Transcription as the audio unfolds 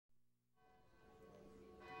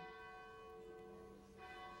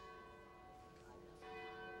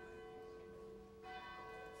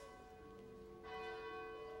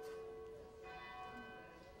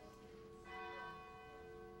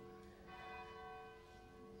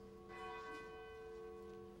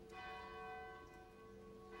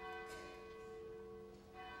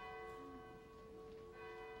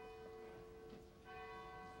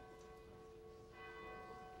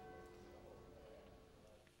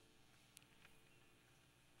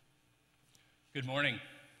Good morning.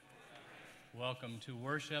 Welcome to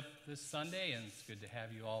worship this Sunday, and it's good to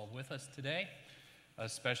have you all with us today. A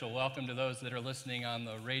special welcome to those that are listening on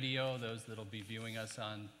the radio, those that will be viewing us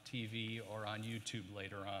on TV or on YouTube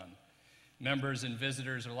later on. Members and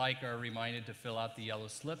visitors alike are reminded to fill out the yellow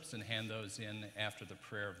slips and hand those in after the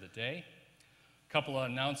prayer of the day. A couple of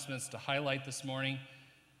announcements to highlight this morning.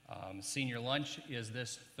 Senior lunch is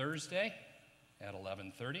this Thursday at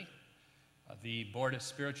 11:30. The Board of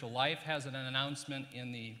Spiritual Life has an announcement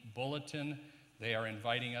in the bulletin. They are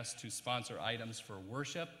inviting us to sponsor items for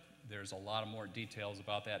worship. There's a lot of more details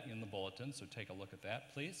about that in the bulletin, so take a look at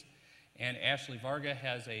that, please. And Ashley Varga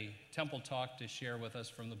has a temple talk to share with us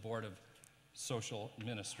from the Board of Social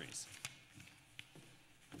Ministries.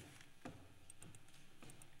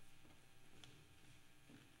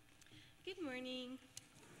 Good morning.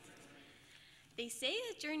 They say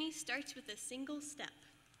a journey starts with a single step.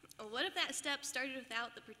 What if that step started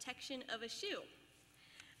without the protection of a shoe?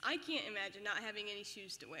 I can't imagine not having any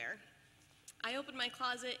shoes to wear. I opened my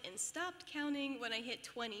closet and stopped counting when I hit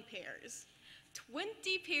 20 pairs.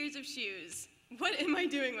 20 pairs of shoes. What am I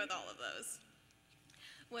doing with all of those?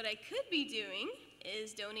 What I could be doing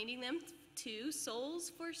is donating them to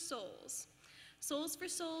Souls for Souls. Souls for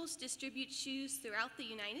Souls distributes shoes throughout the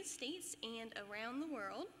United States and around the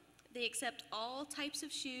world. They accept all types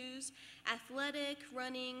of shoes: athletic,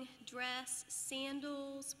 running, dress,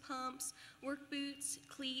 sandals, pumps, work boots,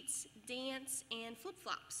 cleats, dance, and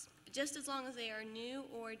flip-flops, just as long as they are new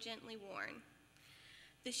or gently worn.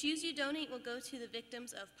 The shoes you donate will go to the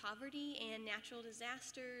victims of poverty and natural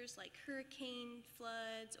disasters like hurricane,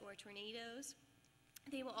 floods, or tornadoes.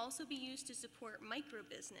 They will also be used to support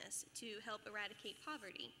micro-business to help eradicate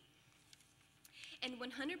poverty. And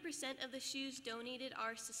 100% of the shoes donated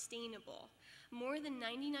are sustainable. More than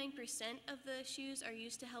 99% of the shoes are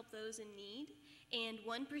used to help those in need, and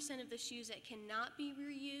 1% of the shoes that cannot be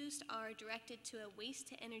reused are directed to a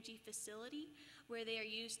waste-to-energy facility where they are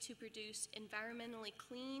used to produce environmentally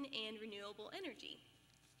clean and renewable energy.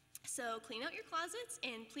 So clean out your closets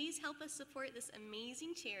and please help us support this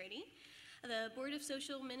amazing charity. The Board of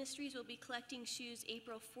Social Ministries will be collecting shoes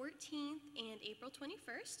April 14th and April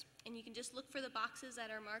 21st, and you can just look for the boxes that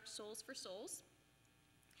are marked Souls for Souls.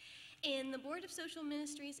 And the Board of Social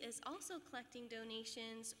Ministries is also collecting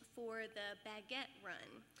donations for the Baguette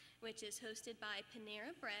Run, which is hosted by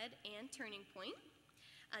Panera Bread and Turning Point.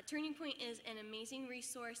 Turning Point is an amazing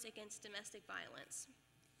resource against domestic violence.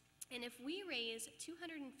 And if we raise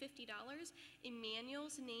 $250,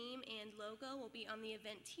 Emanuel's name and logo will be on the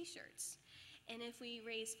event t-shirts. And if we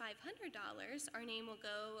raise $500, our name will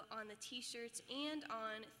go on the t-shirts and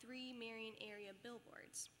on 3 Marion area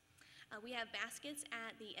billboards. We have baskets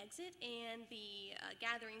at the exit and the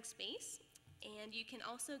gathering space, and you can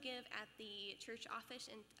also give at the church office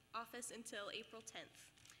until April 10th.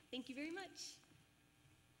 Thank you very much.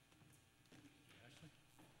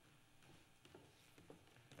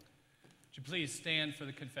 Would you please stand for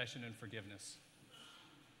the confession and forgiveness?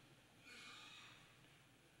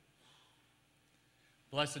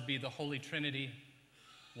 Blessed be the Holy Trinity,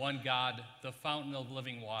 one God, the fountain of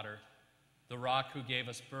living water, the rock who gave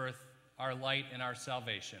us birth, our light and our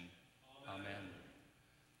salvation. Amen.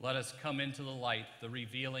 Let us come into the light, the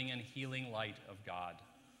revealing and healing light of God.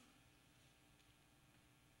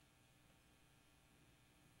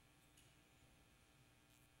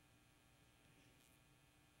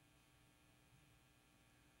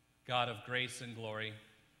 God of grace and glory,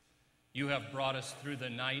 you have brought us through the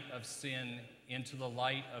night of sin into the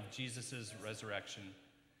light of Jesus' resurrection.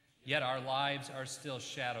 Yet our lives are still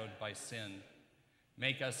shadowed by sin.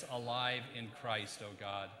 Make us alive in Christ, O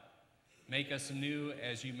God. Make us new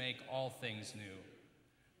as you make all things new.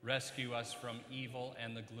 Rescue us from evil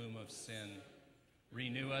and the gloom of sin.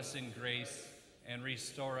 Renew us in grace and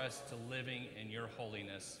restore us to living in your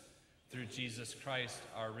holiness. Through Jesus Christ,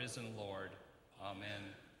 our risen Lord. Amen.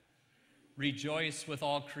 Rejoice with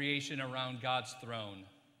all creation around God's throne.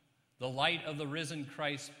 The light of the risen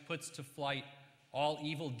Christ puts to flight all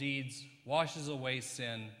evil deeds, washes away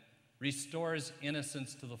sin, restores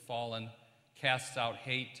innocence to the fallen, casts out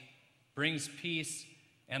hate, brings peace,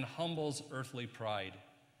 and humbles earthly pride.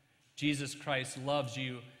 Jesus Christ loves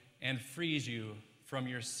you and frees you from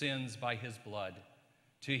your sins by his blood.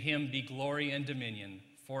 To him be glory and dominion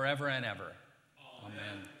forever and ever.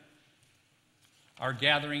 Amen. Our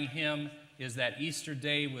gathering hymn is That Easter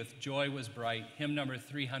Day with Joy Was Bright, hymn number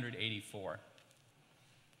 384.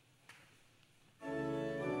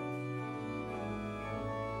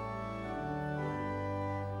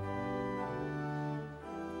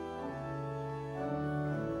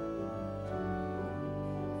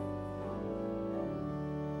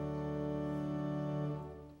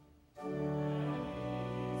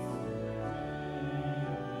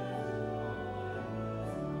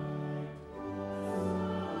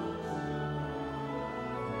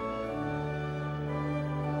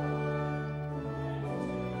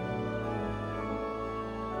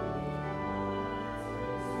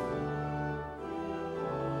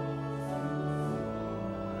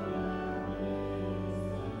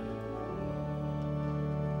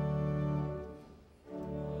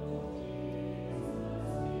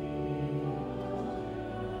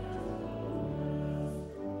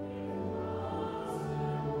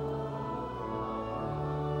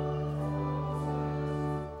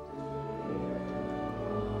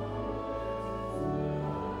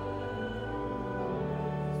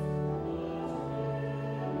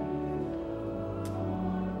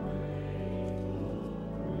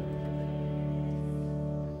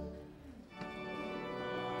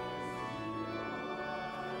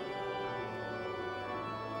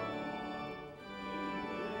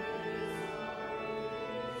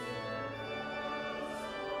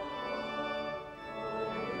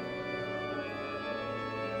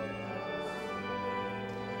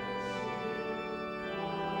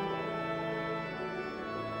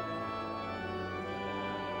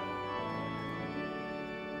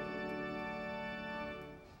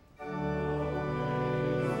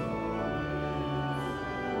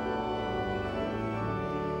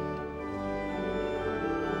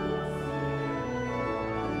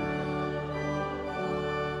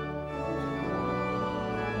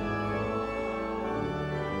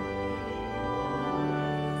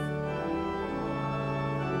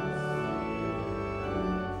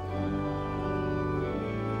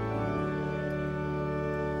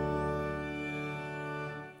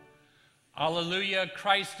 Alleluia,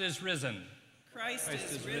 Christ is risen. Christ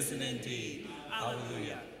is risen indeed.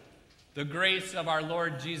 Alleluia. The grace of our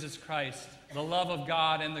Lord Jesus Christ, the love of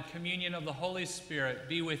God, and the communion of the Holy Spirit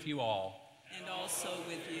be with you all. And also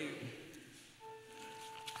with you.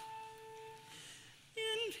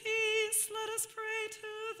 In peace, let us pray to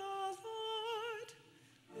the Lord.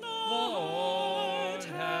 Lord,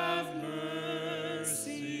 have mercy.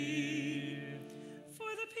 For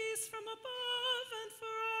the peace from above and for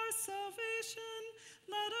our salvation,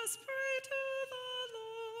 let us pray to the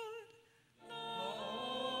Lord.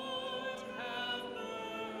 Lord, have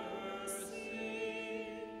mercy.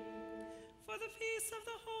 For the peace of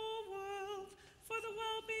the whole world, for the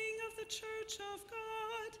well-being of the Church of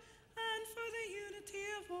God, and for the unity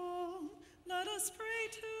of all, let us pray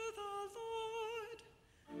to the Lord.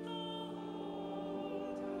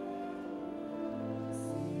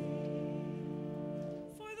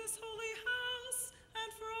 For this holy house,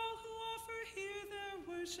 and for all who offer here their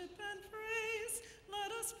worship and praise,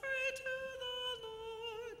 let us pray to the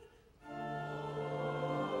Lord.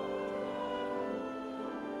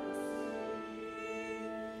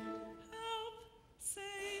 Help,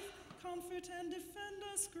 save, comfort, and defend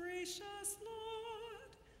us, gracious Lord.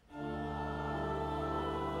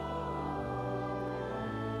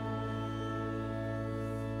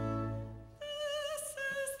 This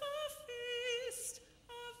is the feast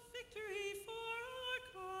of victory for our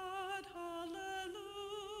God. Hallelujah.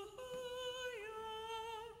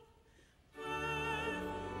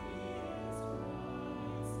 Worthy is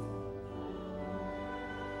Christ.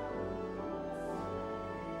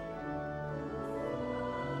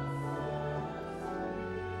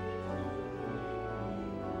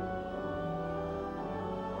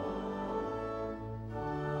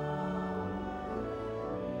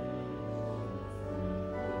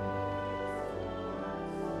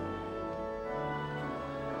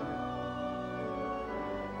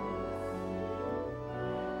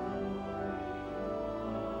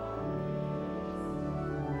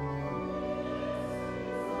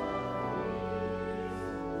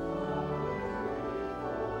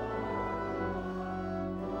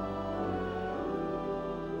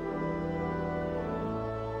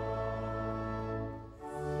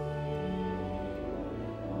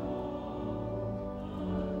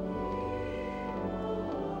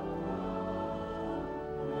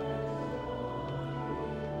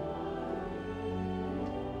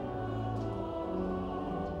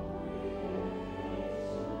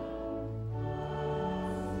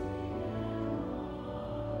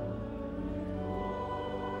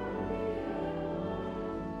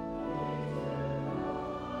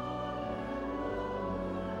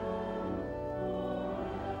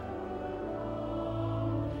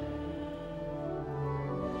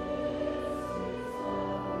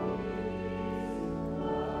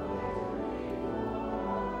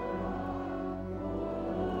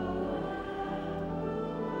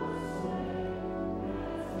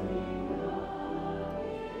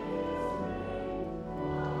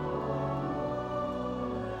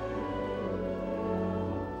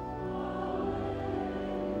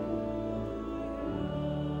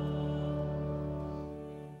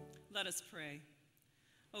 Let us pray.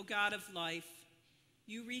 O God of life,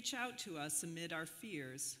 you reach out to us amid our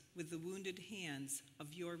fears with the wounded hands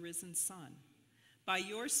of your risen Son. By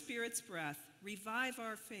your Spirit's breath, revive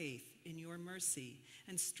our faith in your mercy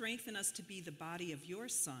and strengthen us to be the body of your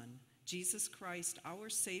Son, Jesus Christ, our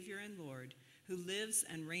Savior and Lord, who lives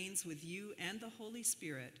and reigns with you and the Holy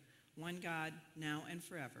Spirit, one God, now and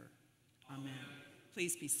forever. Amen.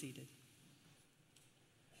 Please be seated.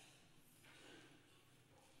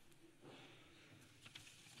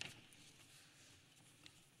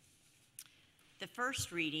 The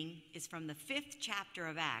first reading is from the 5th chapter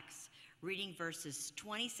of Acts, reading verses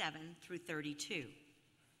 27 through 32.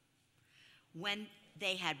 When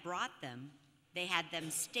they had brought them, they had them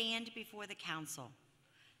stand before the council.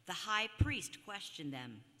 The high priest questioned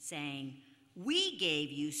them, saying, "We gave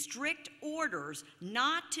you strict orders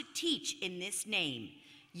not to teach in this name,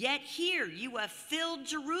 yet here you have filled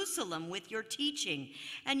Jerusalem with your teaching,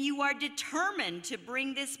 and you are determined to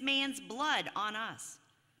bring this man's blood on us."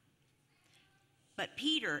 But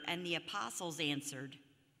Peter and the apostles answered,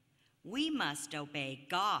 "We must obey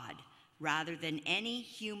God rather than any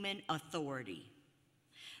human authority.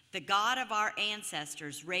 The God of our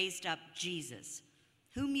ancestors raised up Jesus,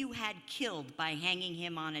 whom you had killed by hanging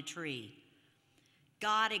him on a tree.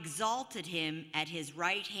 God exalted him at his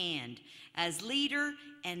right hand as leader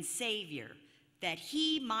and savior, that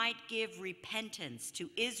he might give repentance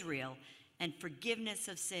to Israel and forgiveness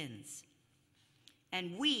of sins.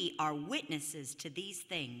 And we are witnesses to these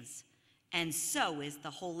things. and so is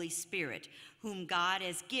the Holy Spirit, whom God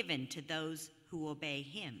has given to those who obey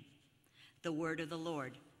him. The word of the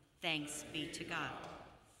Lord. Thanks be to God.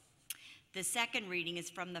 The second reading is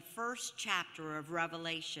from the first chapter of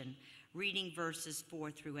Revelation, reading verses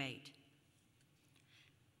 4 through 8.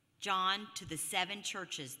 John, to the 7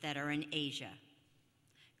 churches that are in Asia.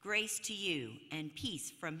 Grace to you and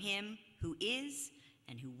peace from him who is,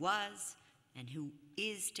 and who was, and who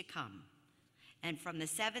is to come, and from the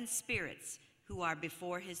 7 spirits who are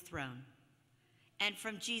before his throne, and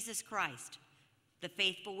from Jesus Christ, the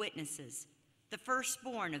faithful witnesses, the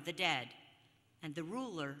firstborn of the dead, and the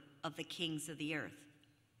ruler of the kings of the earth.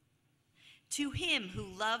 To him who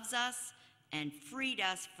loves us and freed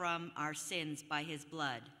us from our sins by his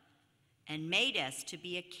blood, and made us to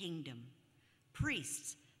be a kingdom,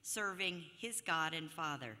 priests serving his God and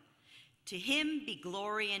Father. To him be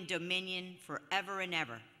glory and dominion forever and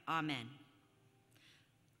ever. Amen.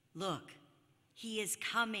 Look, he is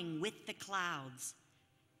coming with the clouds.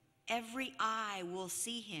 Every eye will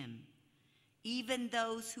see him, even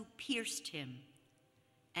those who pierced him.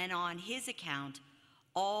 And on his account,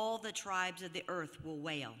 all the tribes of the earth will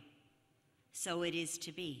wail. So it is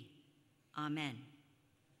to be. Amen.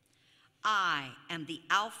 I am the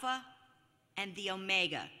Alpha and the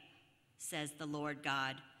Omega, says the Lord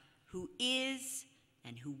God, who is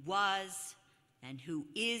and who was and who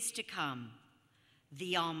is to come,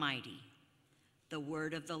 the Almighty. The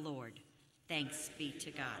word of the Lord. Thanks be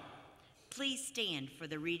to God. Please stand for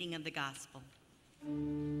the reading of the gospel.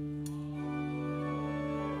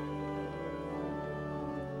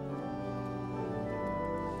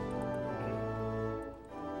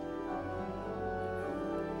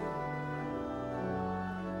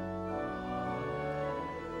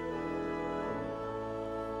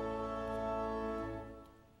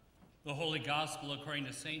 The Holy Gospel according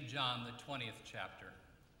to St. John, the 20th chapter.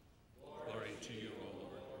 Glory to you, O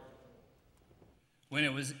Lord. When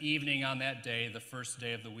it was evening on that day, the first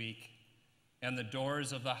day of the week, and the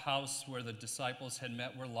doors of the house where the disciples had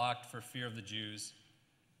met were locked for fear of the Jews,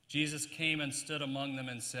 Jesus came and stood among them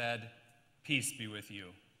and said, "Peace be with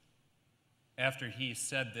you." After he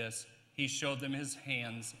said this, he showed them his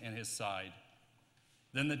hands and his side.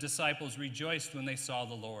 Then the disciples rejoiced when they saw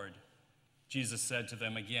the Lord. Jesus said to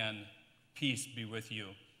them again, "Peace be with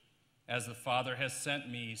you. As the Father has sent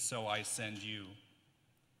me, so I send you."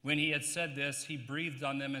 When he had said this, he breathed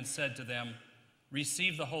on them and said to them,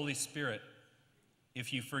 "Receive the Holy Spirit.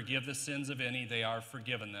 If you forgive the sins of any, they are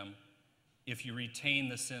forgiven them. If you retain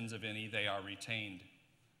the sins of any, they are retained."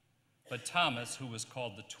 But Thomas, who was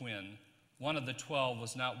called the twin, one of the 12,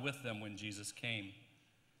 was not with them when Jesus came.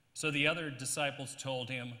 So the other disciples told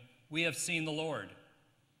him, "We have seen the Lord."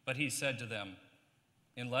 But he said to them,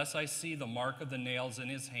 "Unless I see the mark of the nails in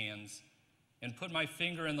his hands, and put my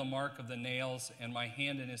finger in the mark of the nails and my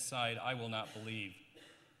hand in his side, I will not believe."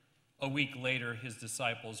 A week later, his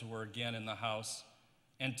disciples were again in the house,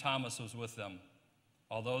 and Thomas was with them.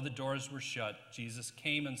 Although the doors were shut, Jesus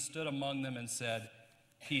came and stood among them and said,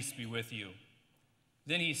 "Peace be with you."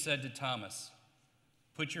 Then he said to Thomas,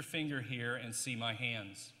 "Put your finger here and see my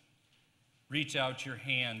hands. Reach out your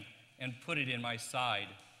hand and put it in my side.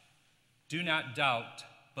 Do not doubt,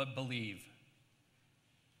 but believe."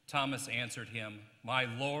 Thomas answered him, "My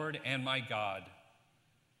Lord and my God."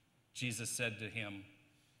 Jesus said to him,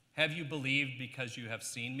 "Have you believed because you have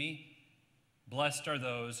seen me? Blessed are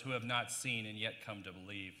those who have not seen and yet come to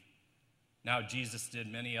believe." Now Jesus did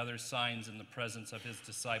many other signs in the presence of his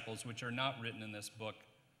disciples, which are not written in this book.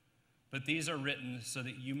 But these are written so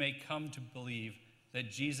that you may come to believe that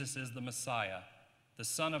Jesus is the Messiah, the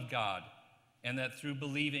Son of God, and that through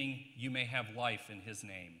believing you may have life in his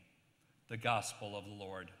name. The Gospel of the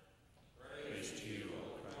Lord. Praise to you,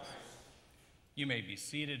 O Christ. You may be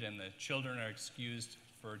seated, and the children are excused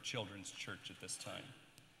for children's church at this time.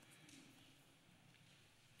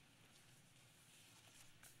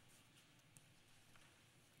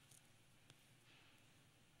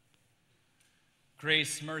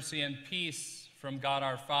 Grace, mercy, and peace from God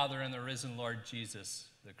our Father and the risen Lord Jesus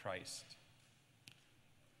the Christ.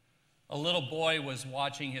 A little boy was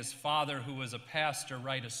watching his father, who was a pastor,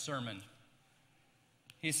 write a sermon.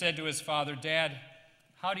 He said to his father, "Dad,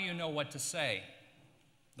 how do you know what to say?"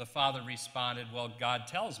 The father responded, "Well, God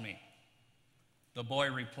tells me." The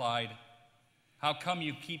boy replied, "How come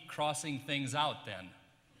you keep crossing things out then?"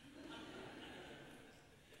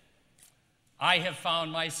 I have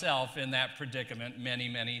found myself in that predicament many,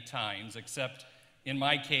 many times, except in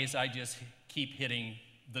my case, I just keep hitting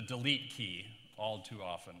the delete key all too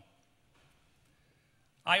often.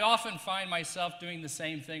 I often find myself doing the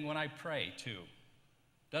same thing when I pray, too.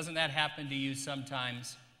 Doesn't that happen to you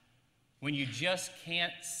sometimes? when you just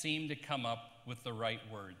can't seem to come up with the right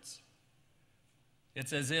words.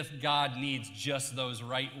 It's as if God needs just those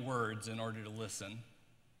right words in order to listen.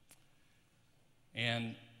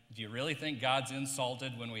 And do you really think God's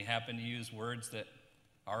insulted when we happen to use words that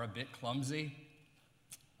are a bit clumsy?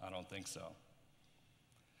 I don't think so.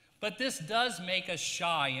 But this does make us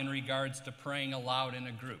shy in regards to praying aloud in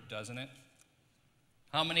a group, doesn't it?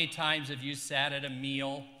 How many times have you sat at a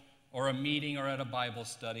meal or a meeting or at a Bible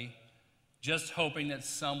study just hoping that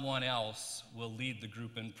someone else will lead the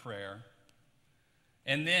group in prayer?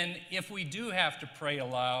 And then if we do have to pray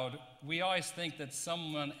aloud, we always think that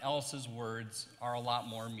someone else's words are a lot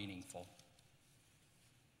more meaningful.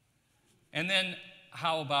 And then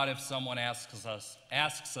how about if someone asks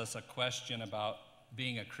us a question about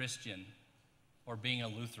being a Christian or being a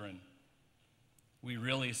Lutheran? We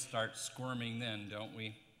really start squirming then, don't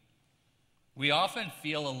we? We often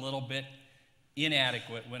feel a little bit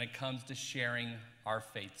inadequate when it comes to sharing our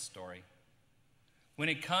faith story. When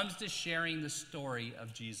it comes to sharing the story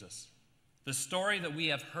of Jesus, the story that we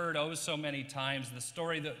have heard oh so many times, the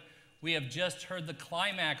story that we have just heard the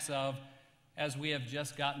climax of as we have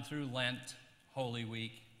just gotten through Lent, Holy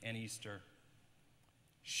Week, and Easter.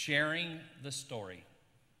 Sharing the story.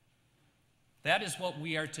 That is what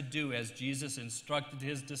we are to do as Jesus instructed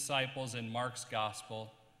his disciples in Mark's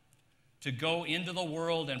gospel, to go into the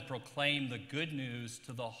world and proclaim the good news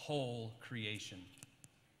to the whole creation.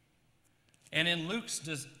 And in Luke's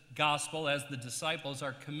gospel, as the disciples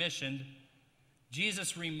are commissioned,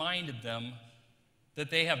 Jesus reminded them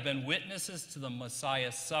that they have been witnesses to the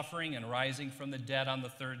Messiah's suffering and rising from the dead on the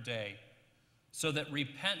third day, so that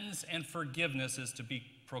repentance and forgiveness is to be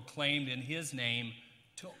proclaimed in his name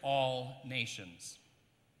to all nations.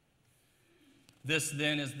 This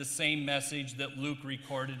then is the same message that Luke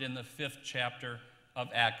recorded in the 5th chapter of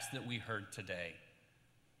Acts that we heard today.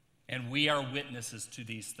 And we are witnesses to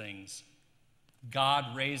these things.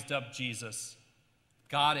 God raised up Jesus.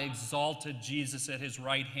 God exalted Jesus at his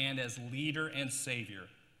right hand as leader and savior,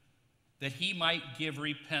 that he might give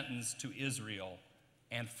repentance to Israel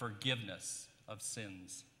and forgiveness of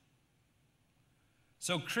sins.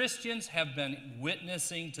 So Christians have been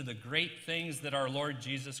witnessing to the great things that our Lord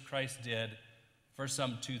Jesus Christ did for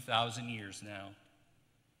some 2,000 years now.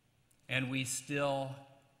 And we still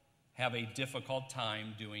have a difficult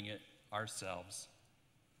time doing it ourselves.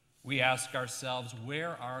 We ask ourselves,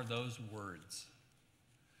 where are those words?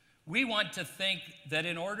 We want to think that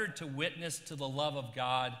in order to witness to the love of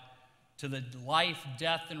God, to the life,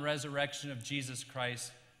 death, and resurrection of Jesus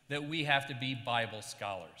Christ, that we have to be Bible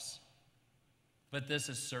scholars. But this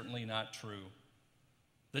is certainly not true.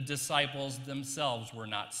 The disciples themselves were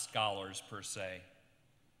not scholars per se.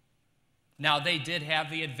 Now, they did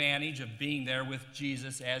have the advantage of being there with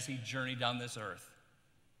Jesus as he journeyed on this earth.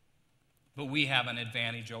 But we have an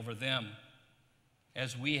advantage over them,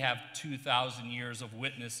 as we have 2,000 years of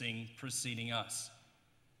witnessing preceding us.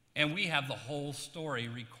 And we have the whole story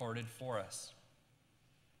recorded for us.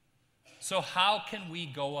 So how can we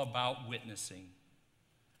go about witnessing,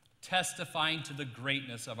 testifying to the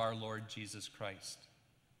greatness of our Lord Jesus Christ?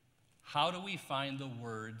 How do we find the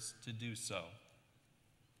words to do so?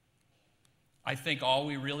 I think all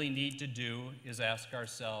we really need to do is ask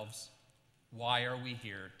ourselves, why are we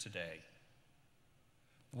here today?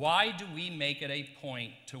 Why do we make it a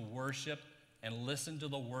point to worship and listen to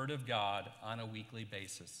the Word of God on a weekly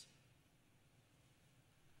basis?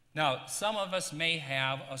 Now, some of us may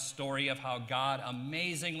have a story of how God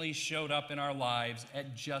amazingly showed up in our lives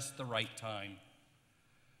at just the right time.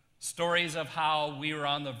 Stories of how we were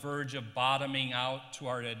on the verge of bottoming out to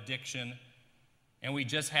our addiction, and we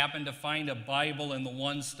just happened to find a Bible in the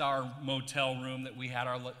one-star motel room that we had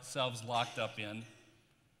ourselves locked up in.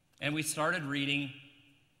 And we started reading,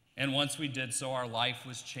 and once we did so, our life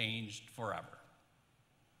was changed forever.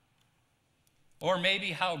 Or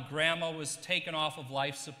maybe how grandma was taken off of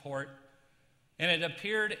life support, and it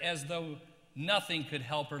appeared as though nothing could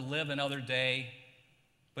help her live another day,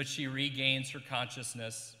 but she regains her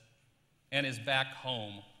consciousness and is back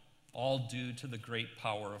home, all due to the great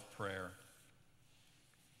power of prayer.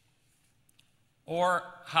 Or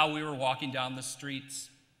how we were walking down the streets,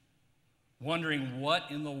 wondering what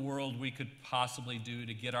in the world we could possibly do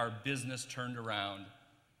to get our business turned around,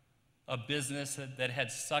 a business that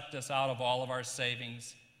had sucked us out of all of our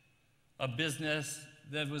savings, a business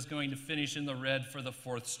that was going to finish in the red for the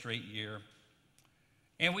 4th straight year.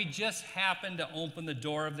 And we just happened to open the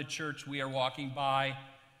door of the church we are walking by.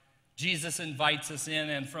 Jesus invites us in,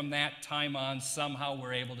 and from that time on, somehow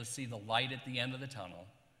we're able to see the light at the end of the tunnel,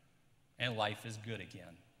 and life is good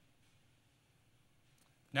again.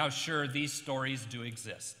 Now, sure, these stories do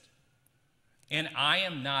exist. And I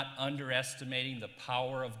am not underestimating the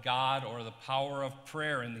power of God or the power of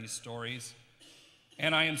prayer in these stories.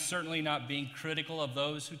 And I am certainly not being critical of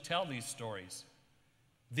those who tell these stories.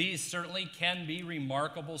 These certainly can be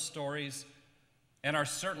remarkable stories and are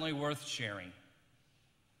certainly worth sharing.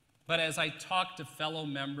 But as I talk to fellow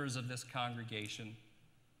members of this congregation,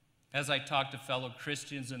 as I talk to fellow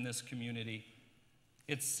Christians in this community,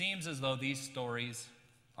 it seems as though these stories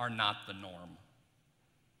are not the norm.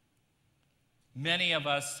 Many of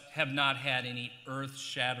us have not had any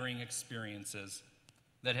earth-shattering experiences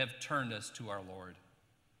that have turned us to our Lord.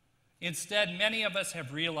 Instead, many of us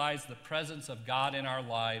have realized the presence of God in our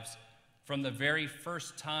lives from the very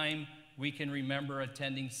first time we can remember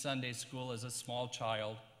attending Sunday school as a small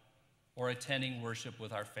child or attending worship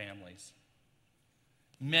with our families.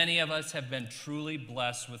 Many of us have been truly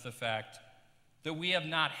blessed with the fact that we have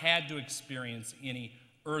not had to experience any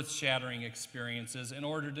earth-shattering experiences in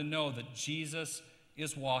order to know that Jesus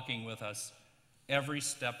is walking with us every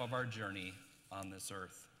step of our journey on this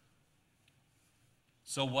earth.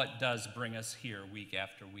 So what does bring us here week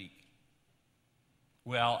after week?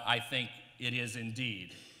 Well, I think it is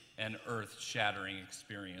indeed an earth-shattering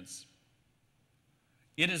experience.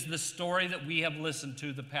 It is the story that we have listened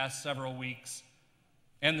to the past several weeks,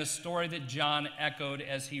 and the story that John echoed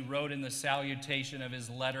as he wrote in the salutation of his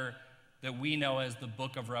letter that we know as the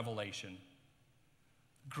book of Revelation.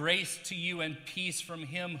 Grace to you and peace from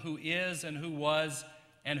him who is and who was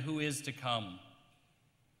and who is to come,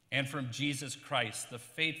 and from Jesus Christ, the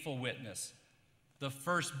faithful witness, the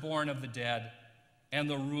firstborn of the dead, and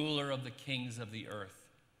the ruler of the kings of the earth.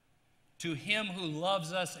 To him who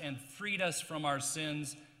loves us and freed us from our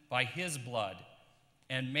sins by his blood,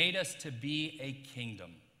 and made us to be a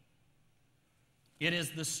kingdom. It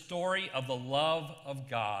is the story of the love of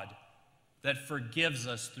God that forgives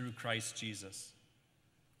us through Christ Jesus,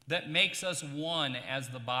 that makes us one as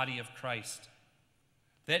the body of Christ,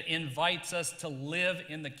 that invites us to live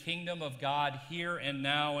in the kingdom of God here and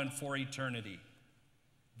now and for eternity.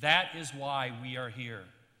 That is why we are here.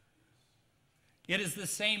 It is the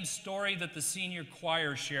same story that the senior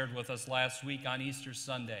choir shared with us last week on Easter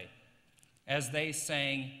Sunday, as they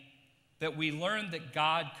sang that we learned that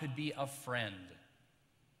God could be a friend,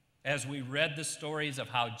 as we read the stories of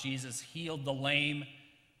how Jesus healed the lame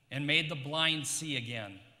and made the blind see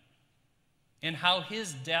again, and how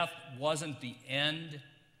his death wasn't the end,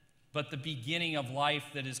 but the beginning of life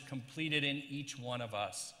that is completed in each one of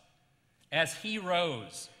us. As he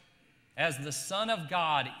rose, as the Son of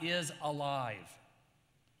God is alive.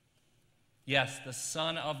 Yes, the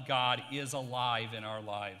Son of God is alive in our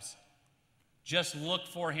lives. Just look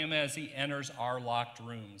for him as he enters our locked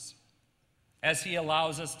rooms, as he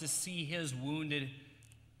allows us to see his wounded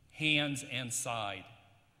hands and side.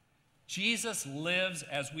 Jesus lives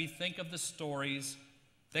as we think of the stories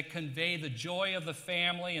that convey the joy of the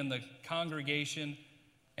family and the congregation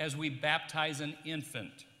as we baptize an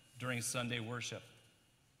infant during Sunday worship.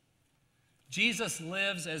 Jesus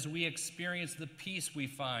lives as we experience the peace we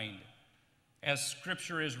find as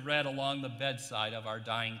Scripture is read along the bedside of our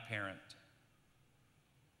dying parent.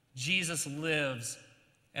 Jesus lives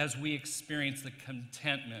as we experience the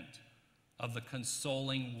contentment of the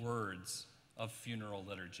consoling words of funeral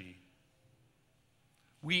liturgy.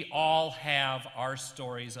 We all have our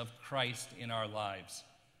stories of Christ in our lives.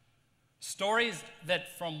 Stories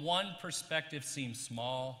that from one perspective seem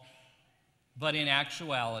small, but in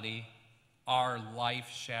actuality are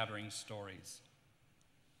life-shattering stories.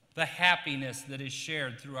 The happiness that is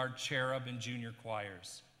shared through our cherub and junior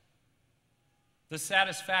choirs. The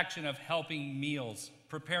satisfaction of helping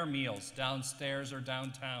prepare meals downstairs or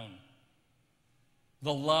downtown.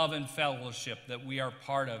 The love and fellowship that we are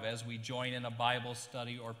part of as we join in a Bible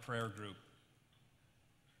study or prayer group.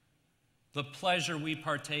 The pleasure we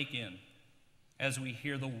partake in as we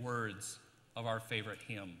hear the words of our favorite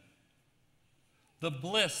hymn. The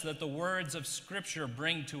bliss that the words of Scripture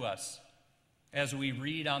bring to us as we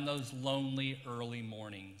read on those lonely early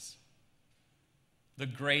mornings. The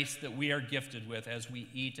grace that we are gifted with as we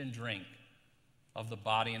eat and drink of the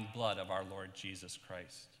body and blood of our Lord Jesus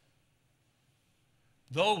Christ.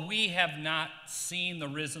 Though we have not seen the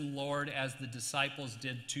risen Lord as the disciples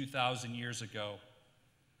did 2,000 years ago,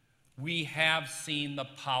 we have seen the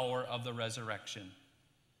power of the resurrection.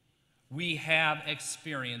 We have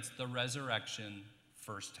experienced the resurrection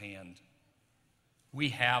firsthand. We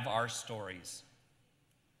have our stories.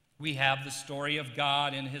 We have the story of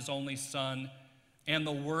God and his only Son and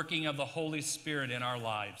the working of the Holy Spirit in our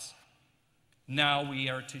lives. Now we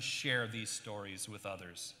are to share these stories with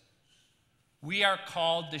others. We are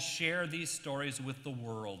called to share these stories with the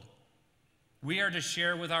world. We are to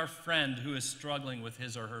share with our friend who is struggling with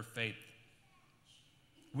his or her faith.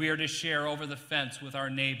 We are to share over the fence with our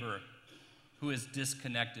neighbor who is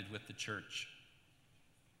disconnected with the church.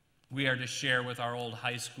 We are to share with our old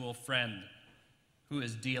high school friend who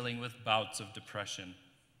is dealing with bouts of depression.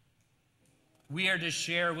 We are to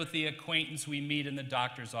share with the acquaintance we meet in the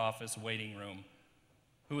doctor's office waiting room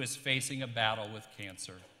who is facing a battle with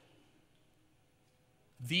cancer.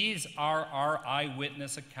 These are our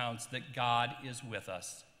eyewitness accounts that God is with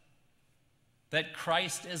us, that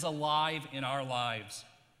Christ is alive in our lives.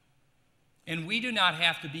 And we do not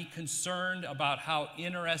have to be concerned about how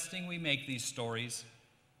interesting we make these stories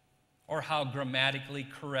or how grammatically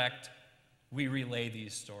correct we relay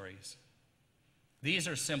these stories. These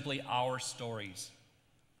are simply our stories,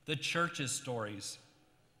 the church's stories,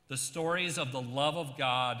 the stories of the love of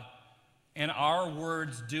God, and our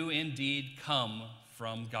words do indeed come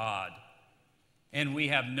from God. And we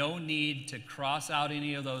have no need to cross out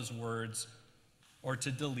any of those words or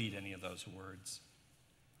to delete any of those words.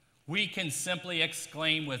 We can simply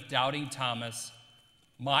exclaim with doubting Thomas,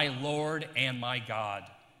 "My Lord and my God."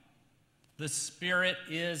 The Spirit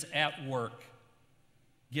is at work,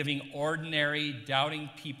 giving ordinary, doubting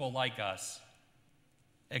people like us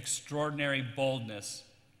extraordinary boldness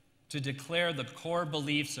to declare the core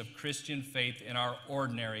beliefs of Christian faith in our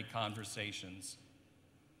ordinary conversations.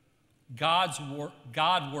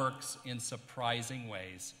 God works in surprising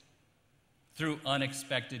ways through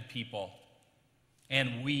unexpected people,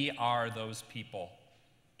 and we are those people.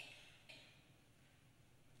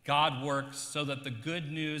 God works so that the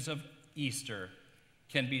good news of Easter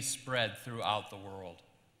can be spread throughout the world.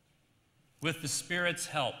 With the Spirit's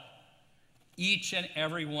help, each and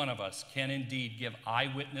every one of us can indeed give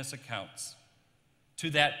eyewitness accounts to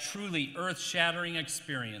that truly earth-shattering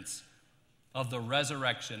experience of the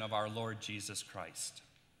resurrection of our Lord Jesus Christ.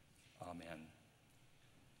 Amen.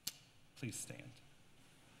 Please stand.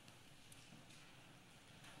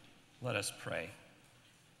 Let us pray.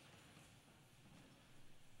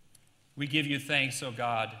 We give you thanks, O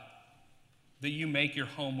God, that you make your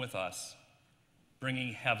home with us,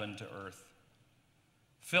 bringing heaven to earth.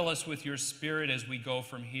 Fill us with your Spirit as we go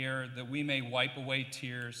from here, that we may wipe away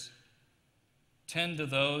tears, tend to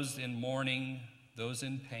those in mourning, those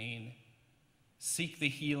in pain, seek the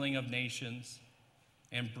healing of nations,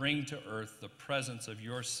 and bring to earth the presence of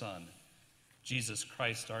your Son, Jesus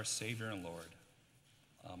Christ, our Savior and Lord.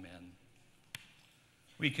 Amen.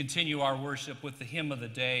 We continue our worship with the hymn of the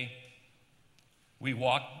day. We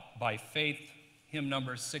walk by faith, hymn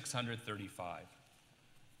number 635.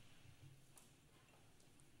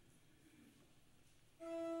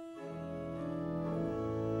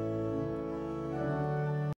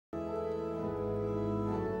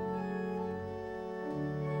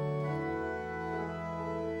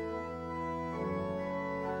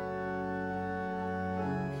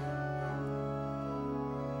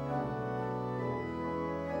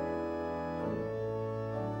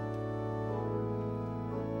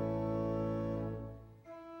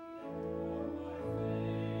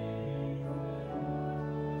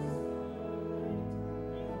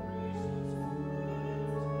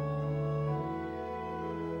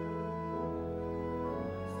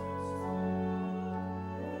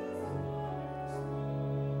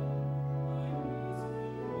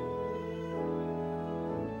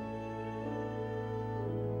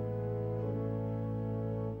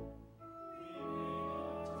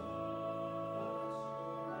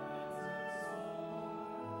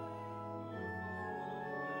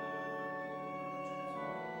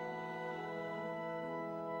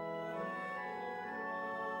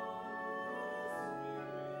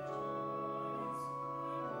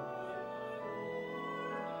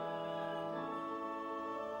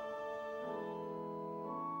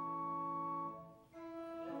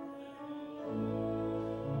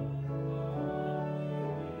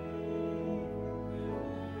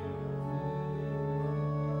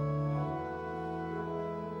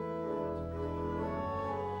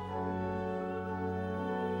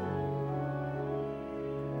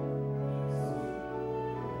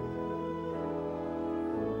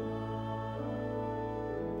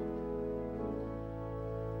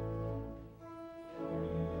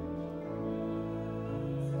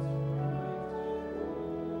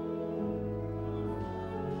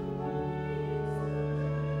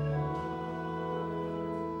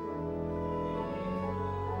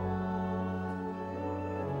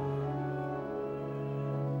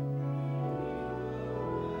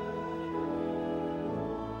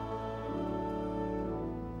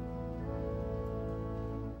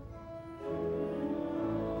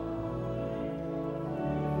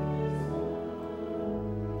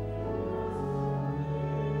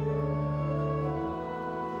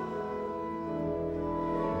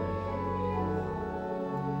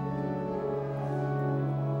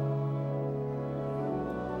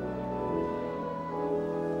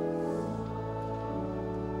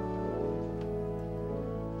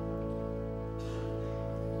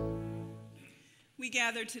 We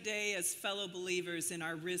gather today as fellow believers in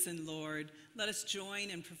our risen Lord. Let us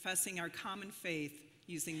join in professing our common faith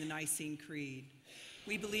using the Nicene Creed.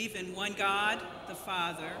 We believe in one God, the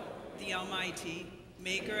Father, the Almighty,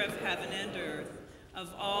 maker of heaven and earth,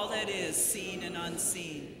 of all that is seen and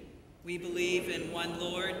unseen. We believe in one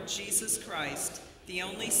Lord, Jesus Christ, the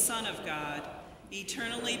only Son of God,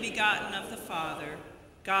 eternally begotten of the Father,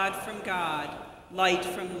 God from God, light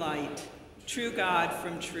from light, true God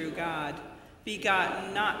from true God,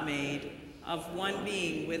 begotten, not made, of one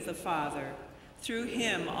being with the Father. Through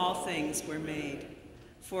him all things were made.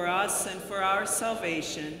 For us and for our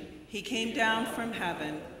salvation, he came down from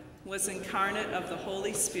heaven, was incarnate of the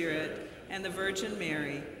Holy Spirit and the Virgin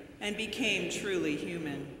Mary, and became truly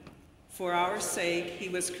human. For our sake, he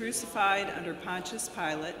was crucified under Pontius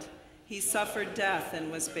Pilate. He suffered death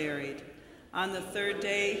and was buried. On the third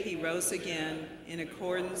day, he rose again in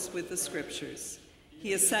accordance with the Scriptures.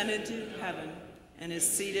 He ascended to heaven and is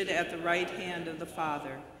seated at the right hand of the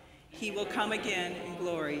Father. He will come again in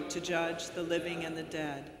glory to judge the living and the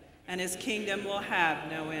dead, and his kingdom will have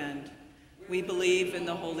no end. We believe in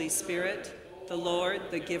the Holy Spirit, the Lord,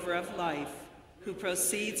 the giver of life, who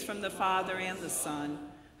proceeds from the Father and the Son,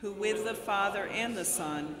 who with the Father and the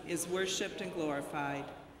Son is worshiped and glorified,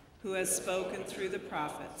 who has spoken through the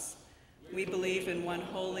prophets. We believe in one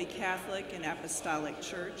holy Catholic and apostolic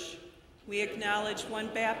church. We acknowledge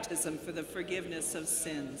one baptism for the forgiveness of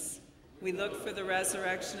sins. We look for the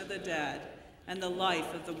resurrection of the dead and the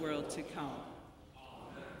life of the world to come.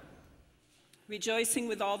 Rejoicing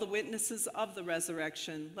with all the witnesses of the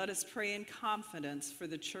resurrection, let us pray in confidence for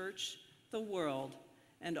the church, the world,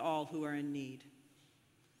 and all who are in need.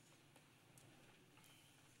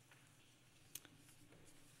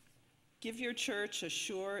 Give your church a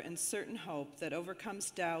sure and certain hope that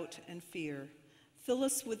overcomes doubt and fear. Fill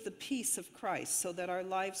us with the peace of Christ so that our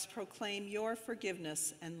lives proclaim your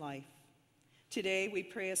forgiveness and life. Today, we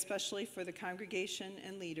pray especially for the congregation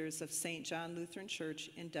and leaders of St. John Lutheran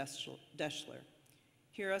Church in Deschler.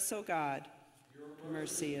 Hear us, O God. Your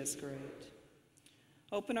mercy is great.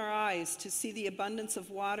 Open our eyes to see the abundance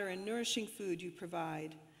of water and nourishing food you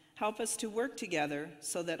provide. Help us to work together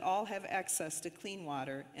so that all have access to clean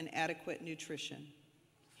water and adequate nutrition.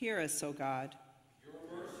 Hear us, O God. Your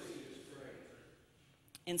mercy is great.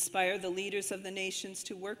 Inspire the leaders of the nations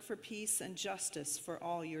to work for peace and justice for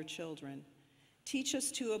all your children. Teach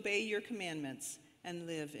us to obey your commandments and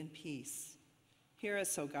live in peace. Hear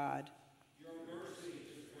us, O God. Your mercy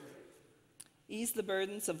is great. Ease the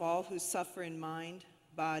burdens of all who suffer in mind,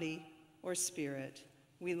 body, or spirit.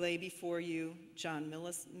 We lay before you John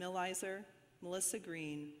Millizer, Melissa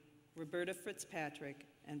Green, Roberta Fitzpatrick,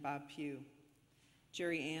 and Bob Pugh,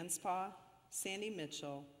 Jerry Anspaugh, Sandy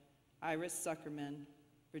Mitchell, Iris Zuckerman,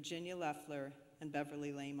 Virginia Leffler, and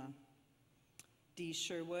Beverly Lama, Dee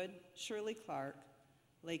Sherwood, Shirley Clark,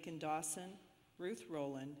 Lakin Dawson, Ruth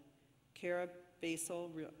Rowland, Kara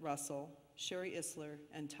Basil Russell, Sherry Isler,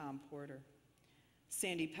 and Tom Porter,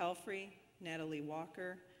 Sandy Pelfrey, Natalie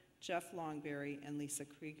Walker, Jeff Longberry, and Lisa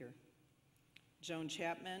Krieger, Joan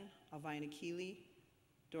Chapman, Alvina Keeley,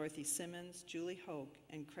 Dorothy Simmons, Julie Hoch,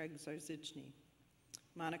 and Craig Zarzichny,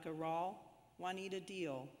 Monica Rawl, Juanita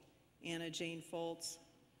Deal, Anna Jane Foltz,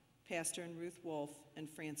 Pastor and Ruth Wolf, and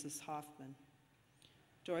Frances Hoffman,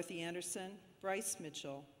 Dorothy Anderson, Bryce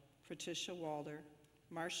Mitchell, Patricia Walder,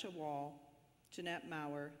 Marcia Wall, Jeanette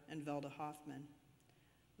Maurer, and Velda Hoffman,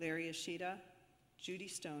 Larry Ashita, Judy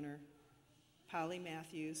Stoner, Polly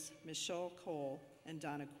Matthews, Michelle Cole, and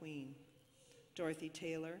Donna Queen, Dorothy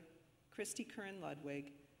Taylor, Christy Curran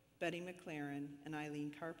Ludwig, Betty McLaren, and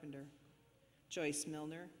Eileen Carpenter, Joyce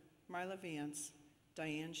Milner, Marla Vance,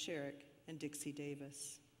 Diane Sherrick, and Dixie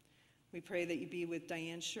Davis. We pray that you be with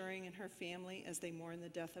Diane Schuring and her family as they mourn the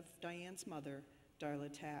death of Diane's mother, Darla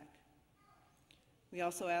Tack. We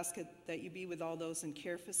also ask that you be with all those in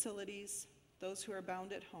care facilities, those who are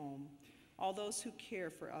bound at home, all those who care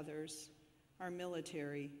for others, our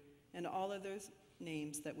military, and all other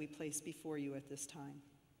names that we place before you at this time.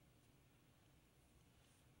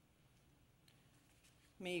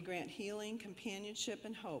 May you grant healing, companionship,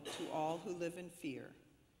 and hope to all who live in fear.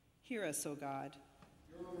 Hear us, O God.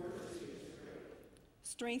 Your mercy is great.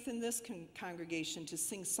 Strengthen this congregation to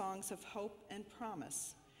sing songs of hope and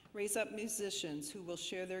promise. Raise up musicians who will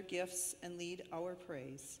share their gifts and lead our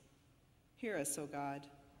praise. Hear us, O God.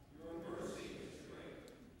 Your mercy is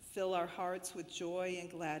great. Fill our hearts with joy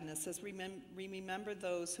and gladness as we remember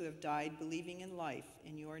those who have died believing in life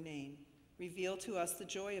in your name. Reveal to us the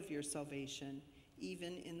joy of your salvation,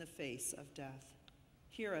 even in the face of death.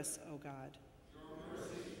 Hear us, O God. Your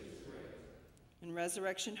mercy is great. In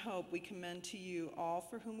resurrection hope, we commend to you all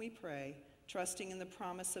for whom we pray, trusting in the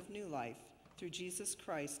promise of new life through Jesus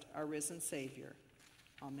Christ, our risen Savior.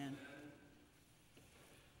 Amen.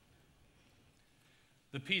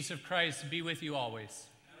 The peace of Christ be with you always.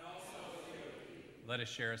 And also with you. Let us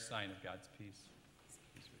share a sign of God's peace.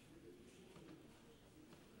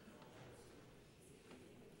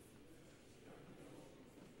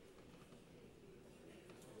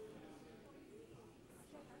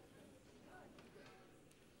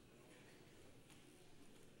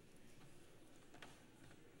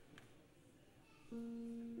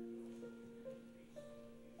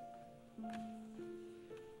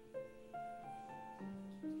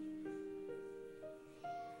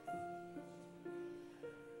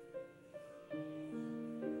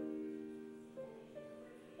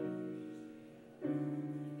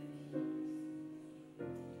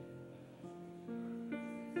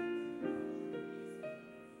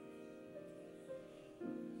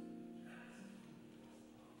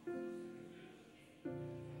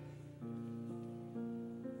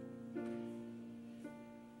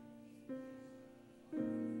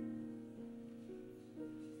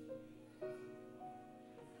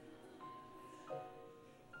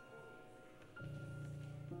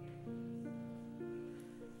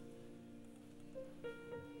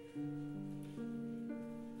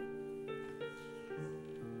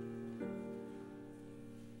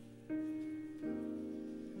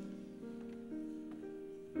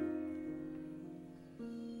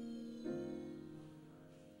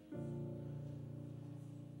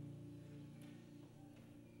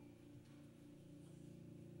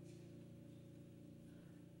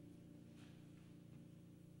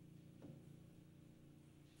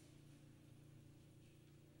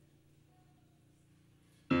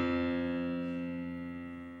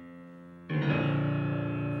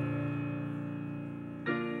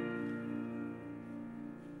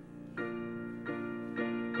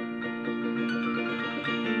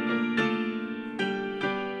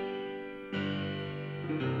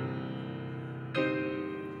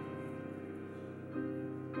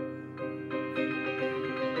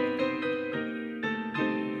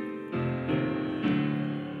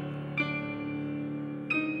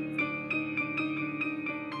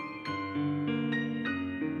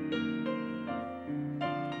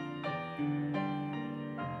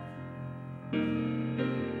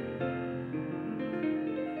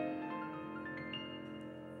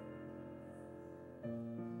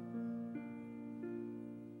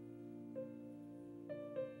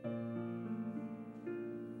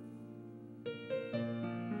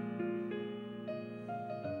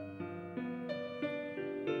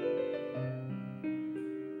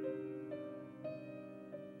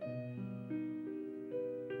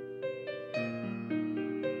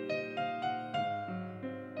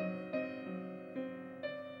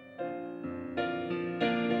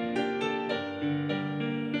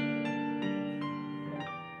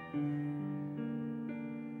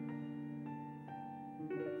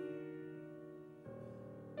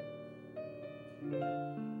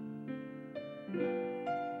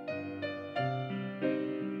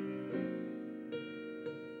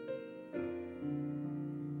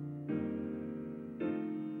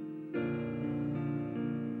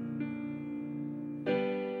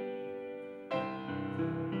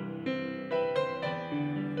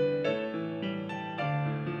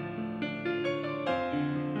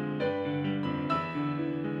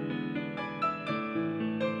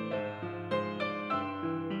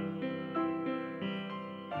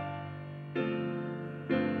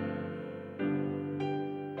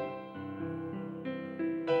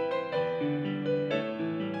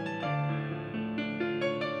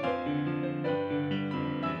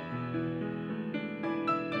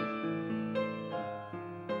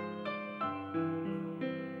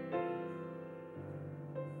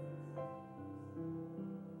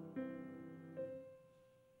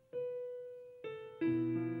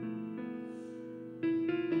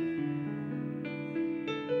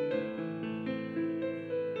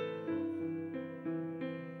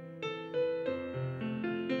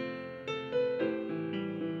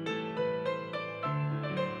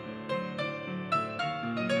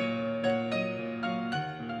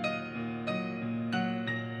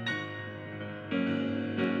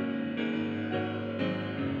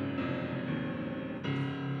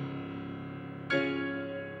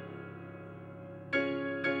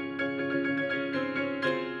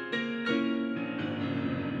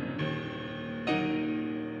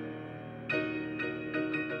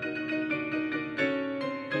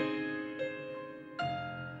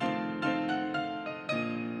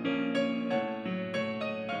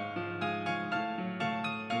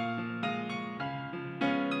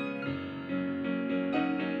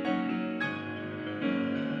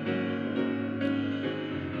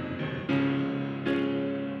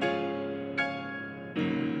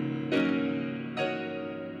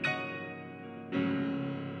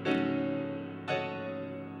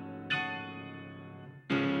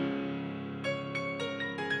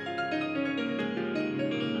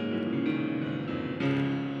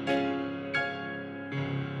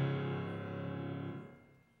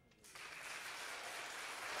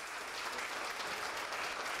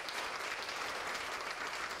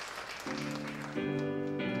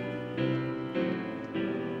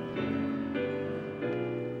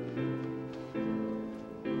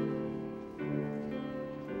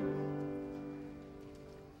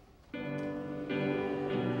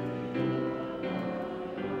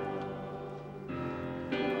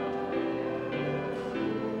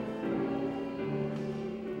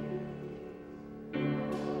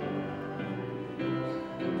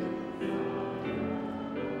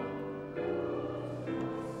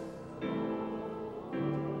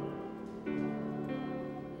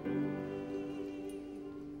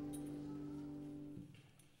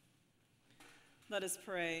 Let us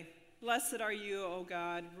pray. Blessed are you, O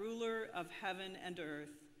God, ruler of heaven and earth.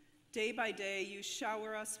 Day by day you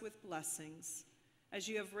shower us with blessings. As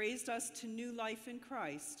you have raised us to new life in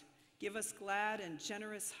Christ, give us glad and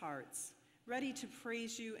generous hearts, ready to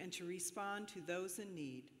praise you and to respond to those in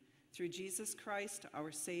need. Through Jesus Christ,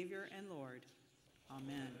 our Savior and Lord.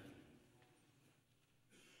 Amen.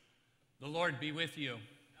 The Lord be with you.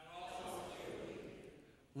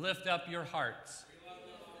 Lift up your hearts.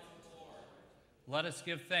 Let us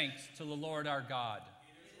give thanks to the Lord our God.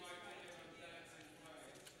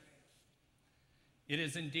 It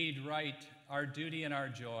is indeed right, our duty and our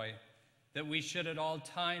joy, that we should at all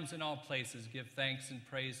times and all places give thanks and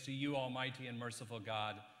praise to you, Almighty and merciful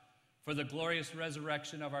God, for the glorious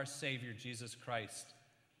resurrection of our Savior, Jesus Christ,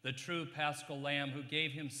 the true Paschal Lamb who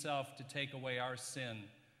gave himself to take away our sin,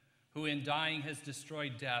 who in dying has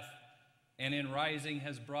destroyed death, and in rising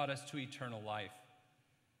has brought us to eternal life.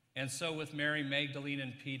 And so with Mary Magdalene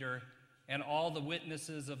and Peter and all the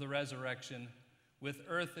witnesses of the resurrection, with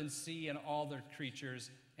earth and sea and all their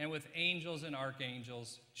creatures, and with angels and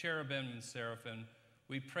archangels, cherubim and seraphim,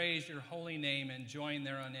 we praise your holy name and join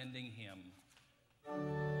their unending hymn.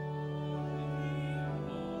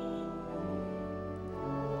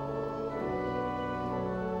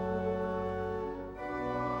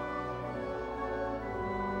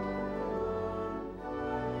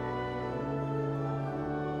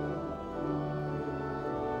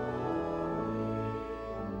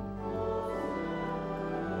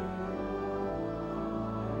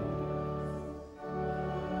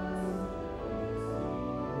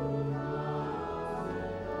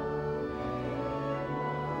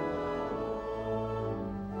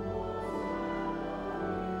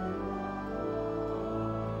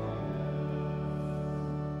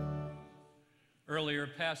 Earlier,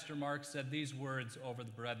 Pastor Mark said these words over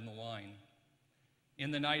the bread and the wine.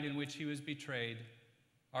 In the night in which he was betrayed,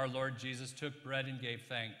 our Lord Jesus took bread and gave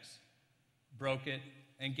thanks, broke it,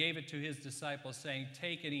 and gave it to his disciples, saying,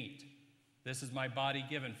 "Take and eat. This is my body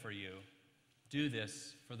given for you. Do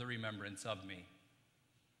this for the remembrance of me."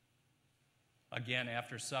 Again,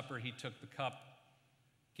 after supper, he took the cup,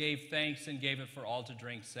 gave thanks, and gave it for all to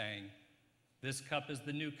drink, saying, "This cup is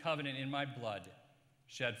the new covenant in my blood,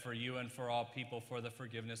 shed for you and for all people for the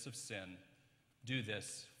forgiveness of sin. Do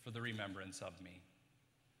this for the remembrance of me."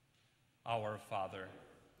 Our Father,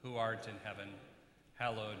 who art in heaven,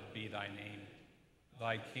 hallowed be thy name.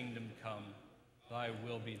 Thy kingdom come, thy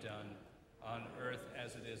will be done, on earth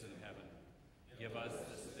as it is in heaven. Give us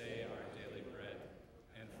this day our daily bread,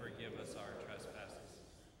 and forgive us our trespasses,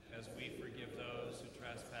 as we forgive those who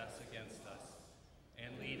trespass against us.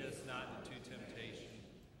 And lead us not into temptation,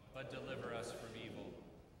 but deliver us from evil.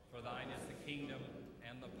 For thine is the kingdom,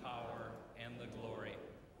 and the power, and the glory,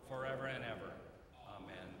 forever and ever.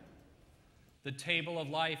 Amen. The table of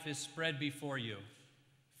life is spread before you.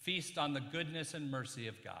 Feast on the goodness and mercy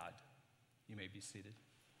of God. You may be seated.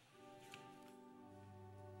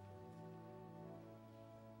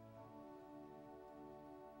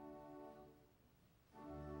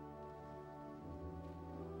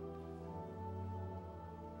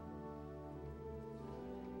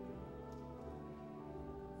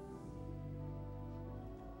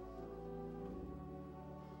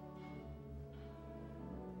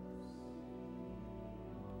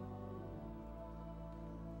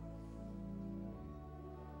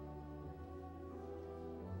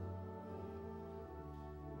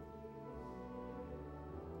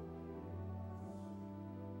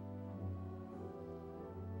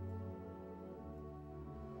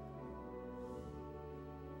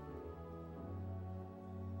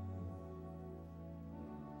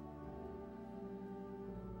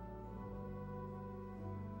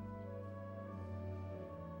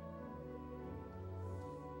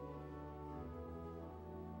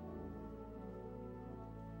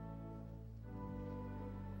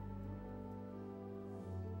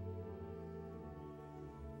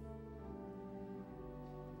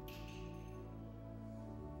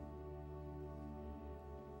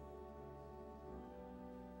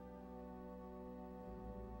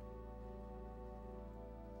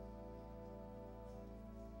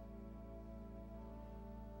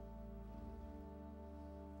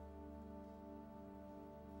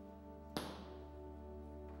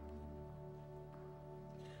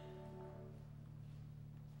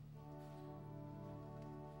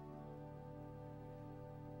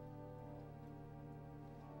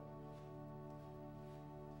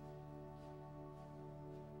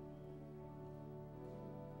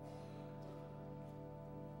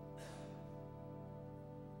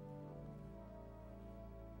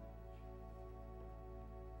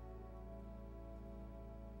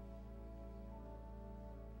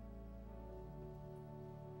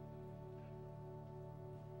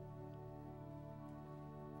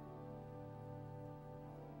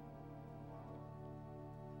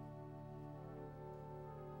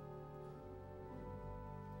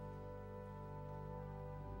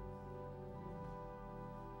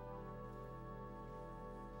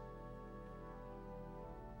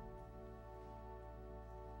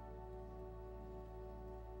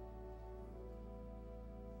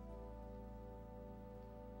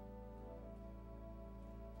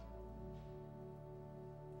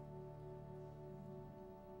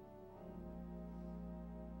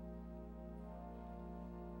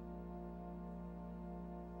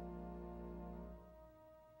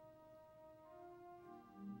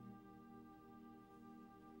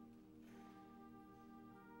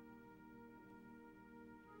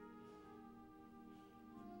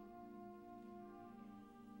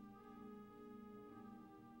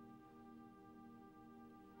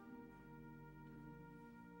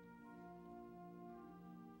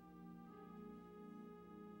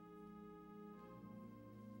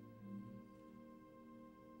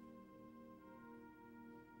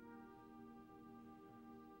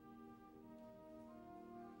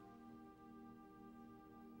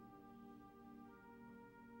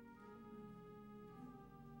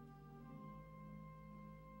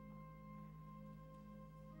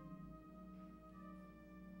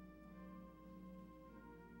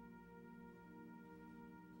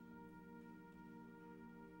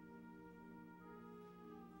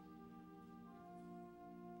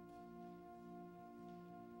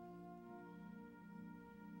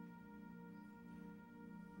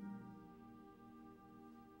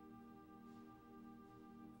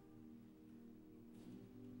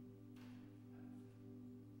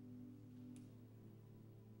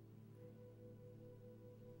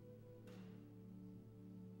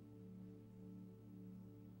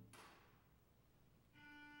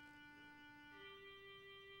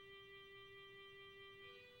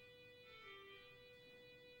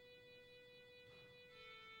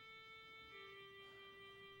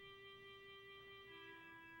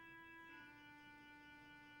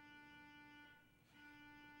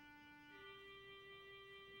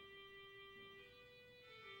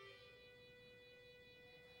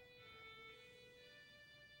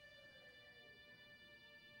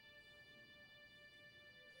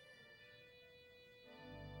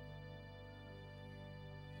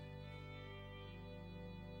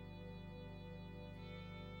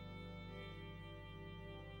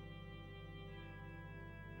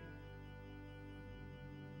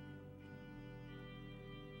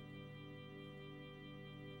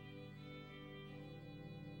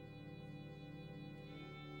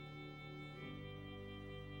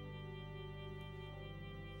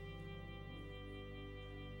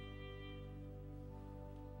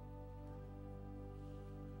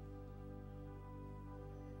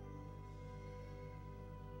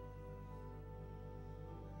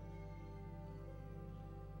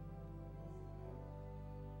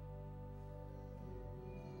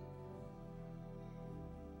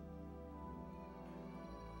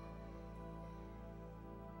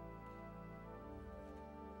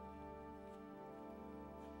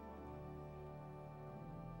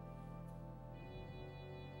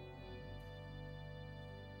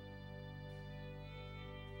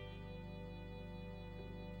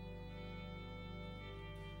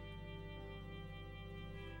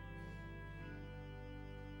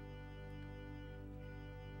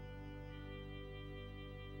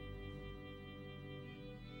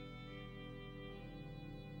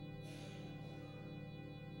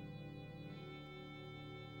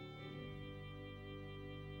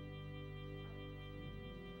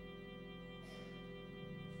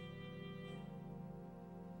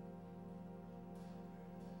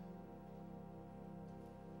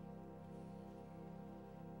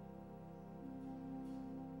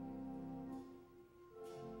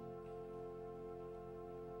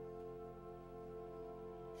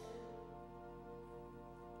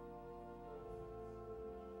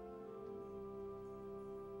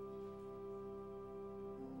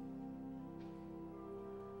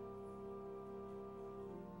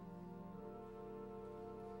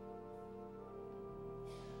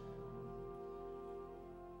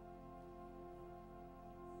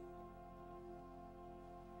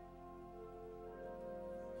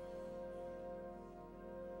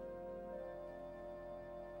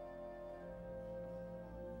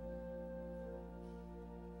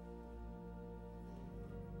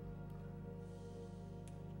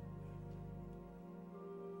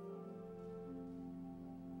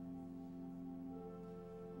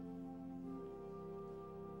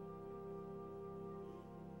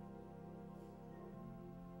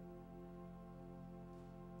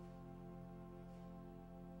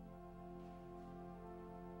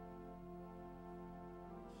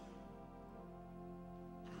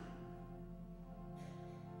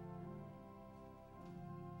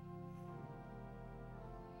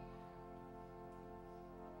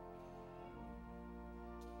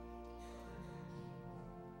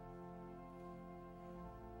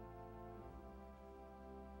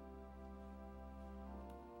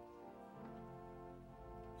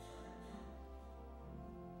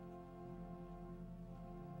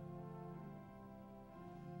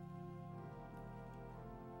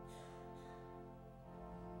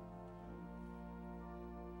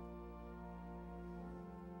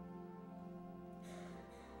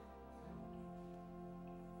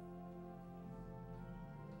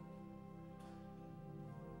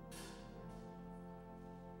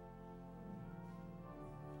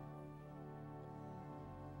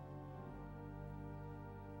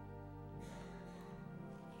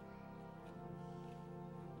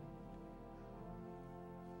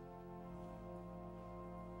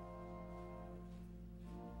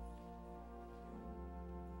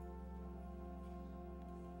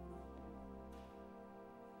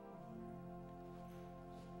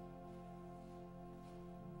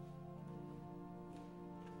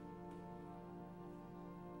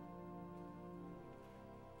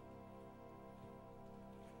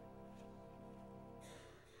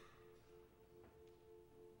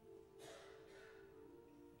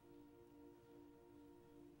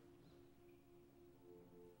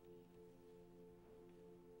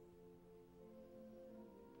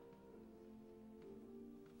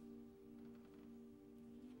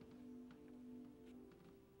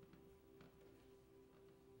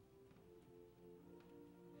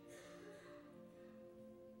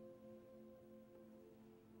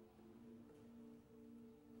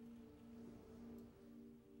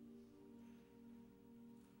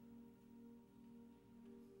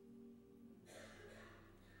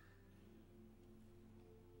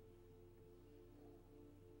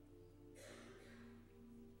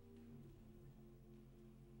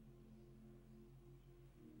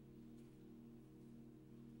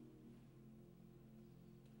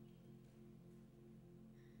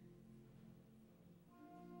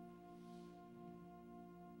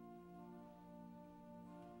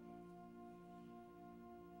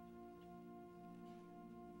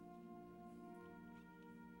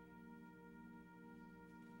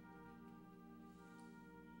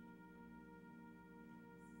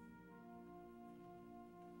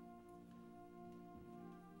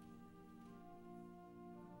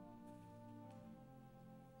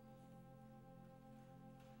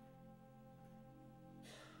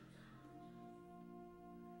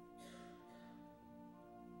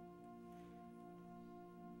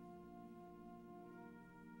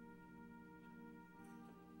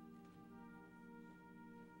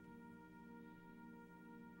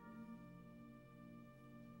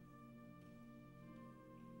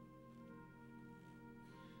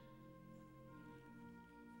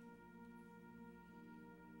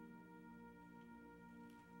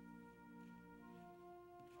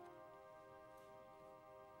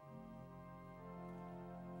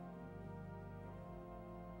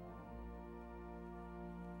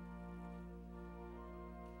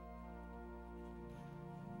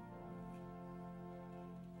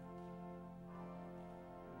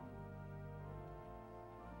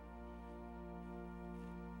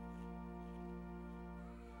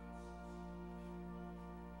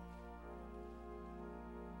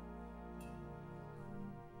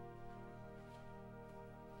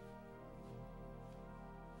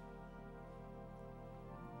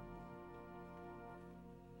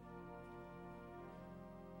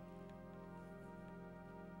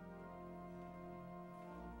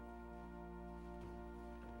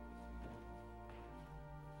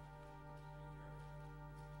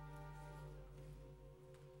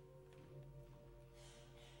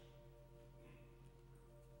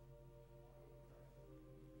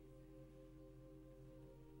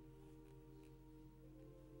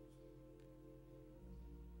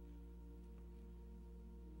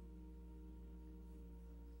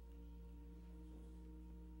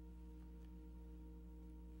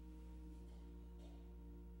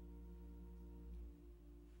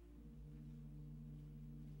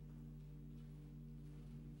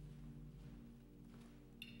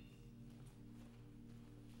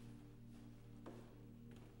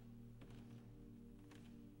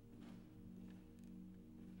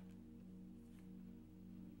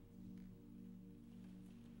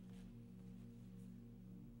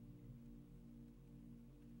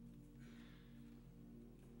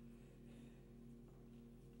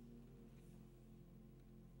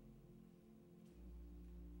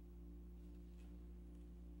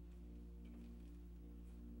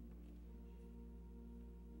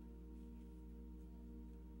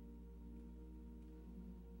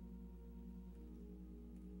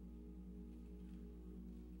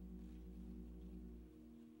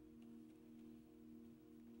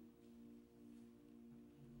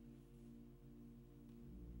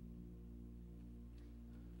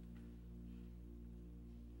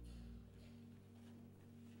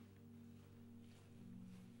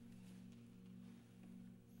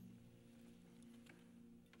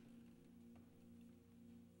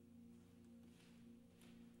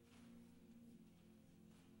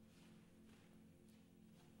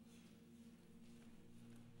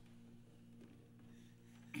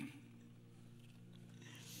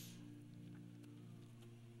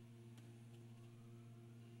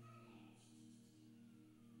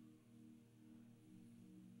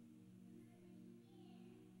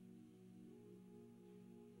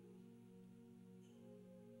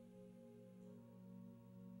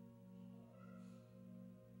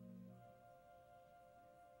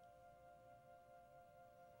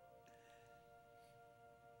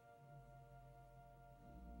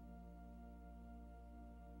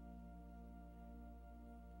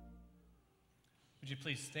 you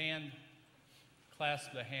please stand,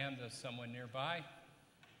 clasp the hand of someone nearby?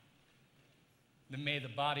 Then may the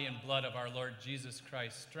body and blood of our Lord Jesus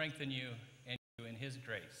Christ strengthen you and you in his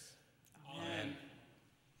grace. Amen.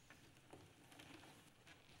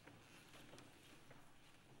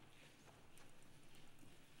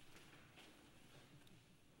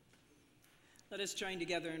 Let us join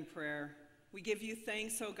together in prayer. We give you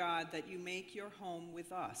thanks, O God, that you make your home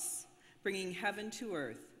with us, bringing heaven to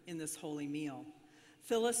earth in this holy meal.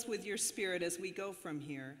 Fill us with your Spirit as we go from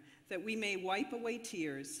here, that we may wipe away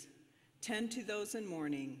tears, tend to those in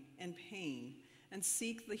mourning and pain, and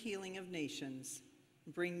seek the healing of nations.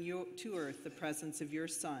 Bring you to earth the presence of your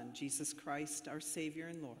Son, Jesus Christ, our Savior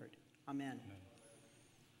and Lord. Amen. Amen.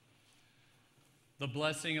 The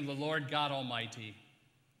blessing of the Lord God Almighty,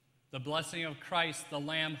 the blessing of Christ, the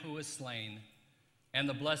Lamb who was slain, and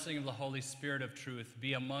the blessing of the Holy Spirit of truth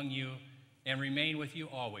be among you and remain with you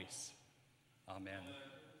always. Amen.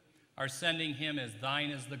 Our sending hymn is Thine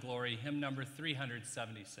is the Glory, hymn number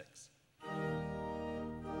 376.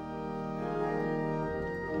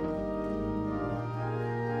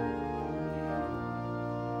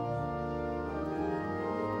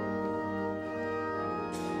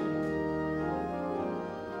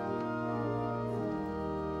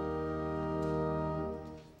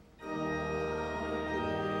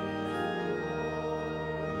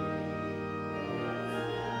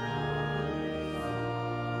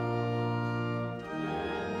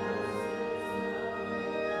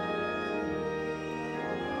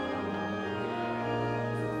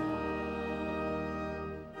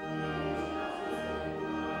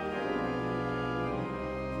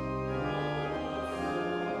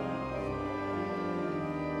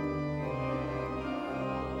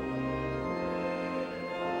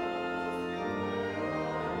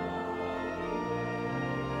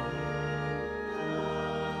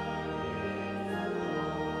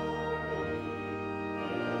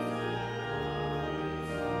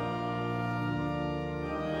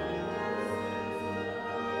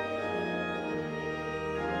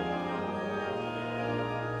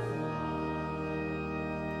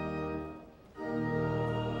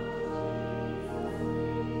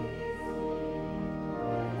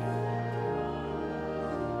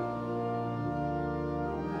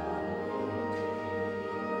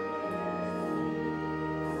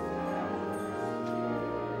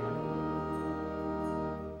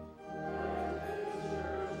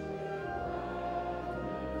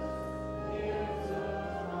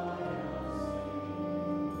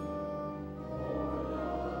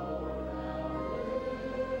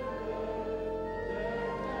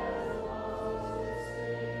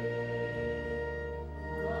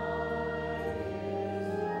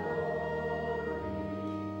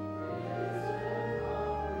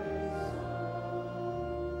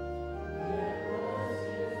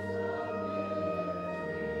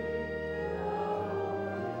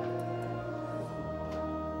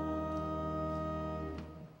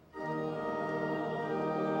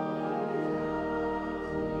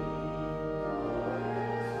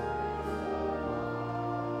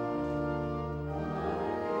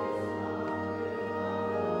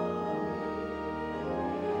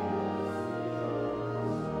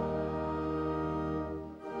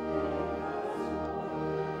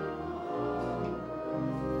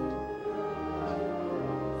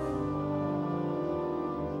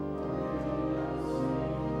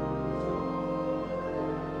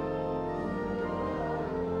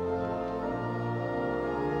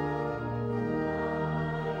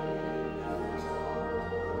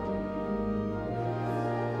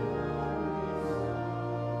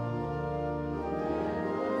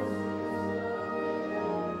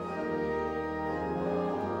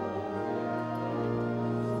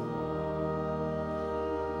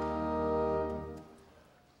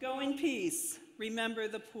 Go in peace. Remember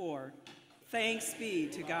the poor. Thanks be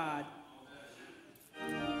to God.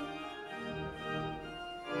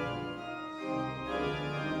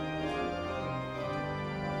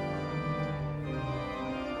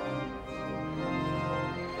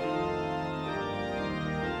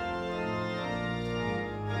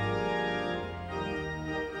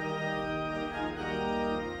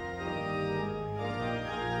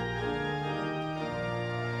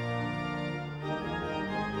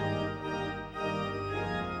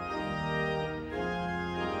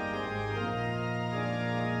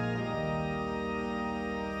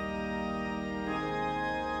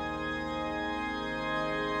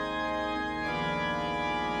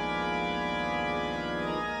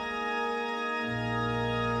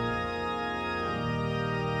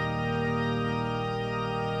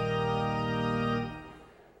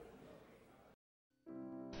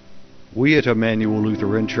 We at Emanuel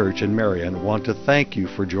Lutheran Church in Marion want to thank you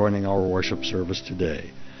for joining our worship service today.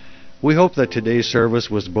 We hope that today's service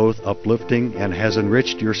was both uplifting and has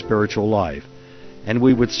enriched your spiritual life, and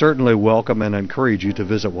we would certainly welcome and encourage you to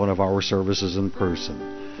visit one of our services in person.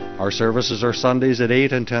 Our services are Sundays at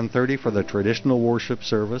 8 and 10:30 for the traditional worship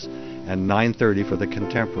service and 9:30 for the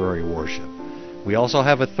contemporary worship. We also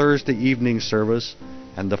have a Thursday evening service,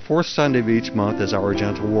 and the fourth Sunday of each month is our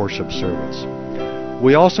gentle worship service.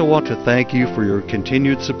 We also want to thank you for your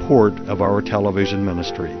continued support of our television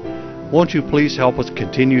ministry. Won't you please help us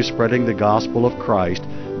continue spreading the gospel of Christ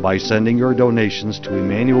by sending your donations to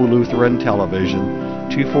Emanuel Lutheran Television,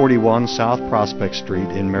 241 South Prospect Street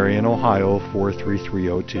in Marion, Ohio,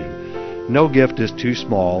 43302. No gift is too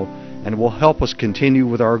small and will help us continue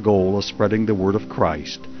with our goal of spreading the word of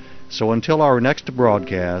Christ. So until our next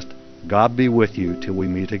broadcast, God be with you till we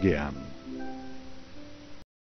meet again.